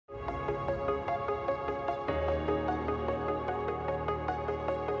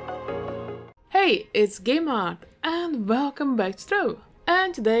Hey, it's GameArt and welcome back to Trove.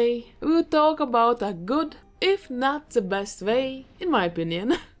 And today we'll talk about a good, if not the best way, in my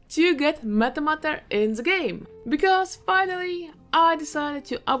opinion, to get Metamatter in the game. Because finally I decided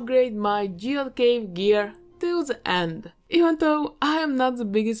to upgrade my Geode Cave gear till the end. Even though I am not the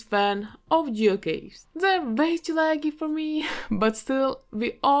biggest fan of Geode Caves. They're way too laggy for me, but still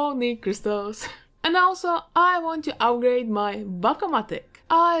we all need crystals. And also I want to upgrade my Vacamatic.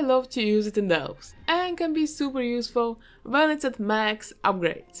 I love to use it in delves and can be super useful when it's at max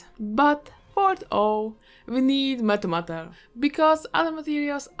upgrades. But for it all, we need Metamatter, because other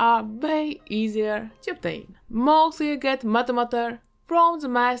materials are way easier to obtain. Mostly you get Metamatter from the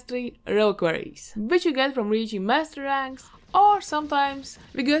mastery reliquaries, which you get from reaching master ranks, or sometimes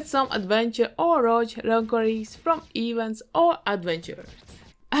we get some adventure or rogue reliquaries from events or adventures.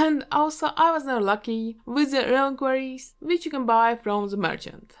 And also I was now lucky with the reliquaries which you can buy from the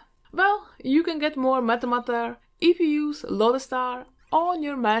merchant. Well, you can get more Metamatter if you use Lodestar on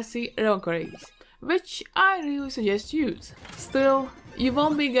your mastery reliquaries, which I really suggest you use. Still, you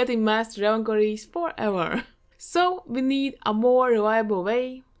won't be getting mastery reliquaries forever. So we need a more reliable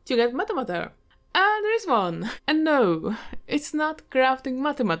way to get Metamatter. And there is one. And no, it's not crafting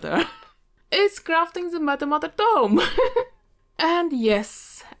Metamatter. It's crafting the Metamatter Tome. And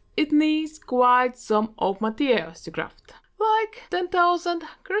yes, it needs quite some of materials to craft. Like 10,000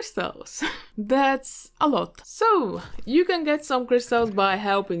 crystals. That's a lot. So, you can get some crystals by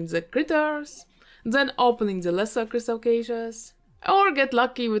helping the critters, then opening the lesser crystal caches, or get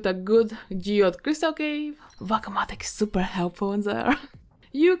lucky with a good geode crystal cave. Vacamatic is super helpful in there.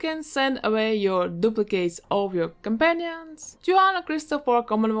 You can send away your duplicates of your companions. 200 crystal for a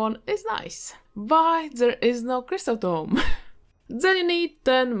common one is nice. Why there is no crystal tome? Then you need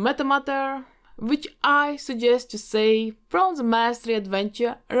 10 Metamatter, which I suggest to save from the Mastery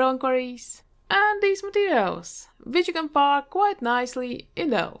Adventure reliquaries. And these materials, which you can park quite nicely in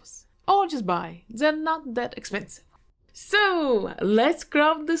those. Or just buy, they're not that expensive. So, let's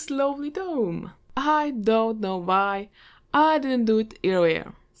craft this lovely tome. I don't know why I didn't do it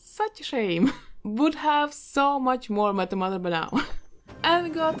earlier. Such a shame. Would have so much more Metamatter by now.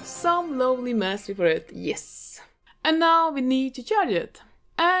 And got some lovely mastery for it, yes. And now we need to charge it.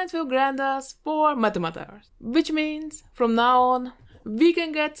 And it will grant us 4 Metamatter. Which means, from now on, we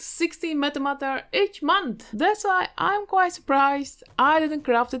can get 60 Metamatter each month. That's why I'm quite surprised I didn't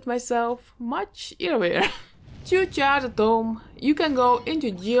craft it myself much earlier. To charge the tome, you can go into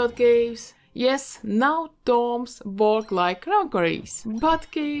geode caves. Yes, now tomes work like reliquaries,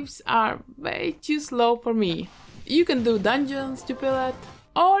 but caves are way too slow for me. You can do dungeons to fill it,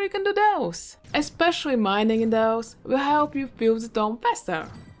 or you can do those. Especially mining in those will help you fill the tome faster.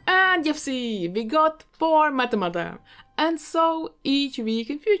 And you see, we got 4 Metamatter, and so each week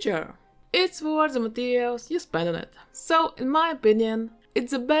in future. It's worth the materials you spend on it. So in my opinion,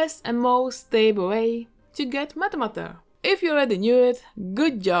 it's the best and most stable way to get Metamatter. If you already knew it,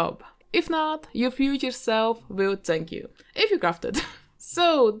 good job. If not, your future self will thank you, if you craft it.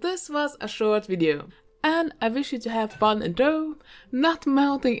 So this was a short video. And I wish you to have fun in Trove, not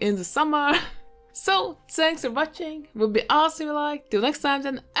melting in the summer. So, thanks for watching, would be awesome if you like. Till next time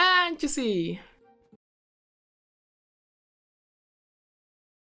then, and you see!